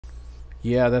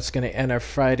Yeah, that's going to end our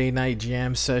Friday night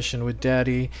jam session with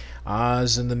Daddy.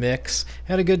 Oz in the mix.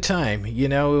 Had a good time.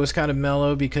 It was kind of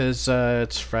mellow because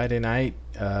it's Friday night.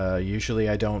 Usually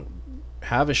I don't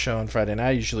have a show on Friday night.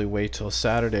 I usually wait till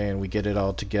Saturday and we get it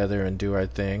all together and do our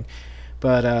thing.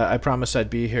 But I promised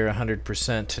I'd be here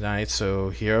 100% tonight, so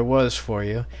here I was for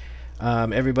you.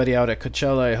 Everybody out at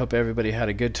Coachella, I hope everybody had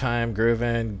a good time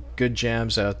grooving, good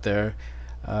jams out there.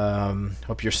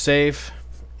 Hope you're safe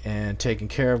and taking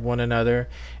care of one another.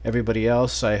 Everybody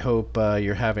else, I hope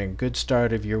you're having a good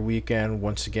start of your weekend.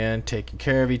 Once again, taking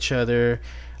care of each other,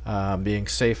 being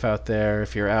safe out there.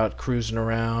 If you're out cruising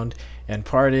around and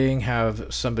partying,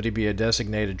 have somebody be a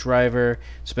designated driver.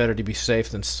 It's better to be safe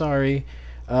than sorry.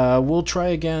 We'll try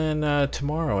again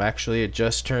tomorrow. Actually, it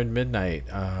just turned midnight.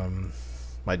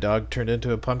 My dog turned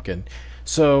into a pumpkin.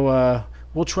 So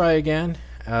we'll try again.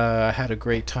 I had a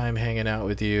great time hanging out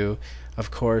with you, of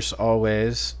course,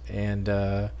 always. And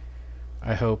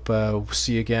I hope we'll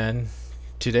see you again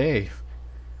today.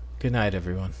 Good night,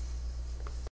 everyone.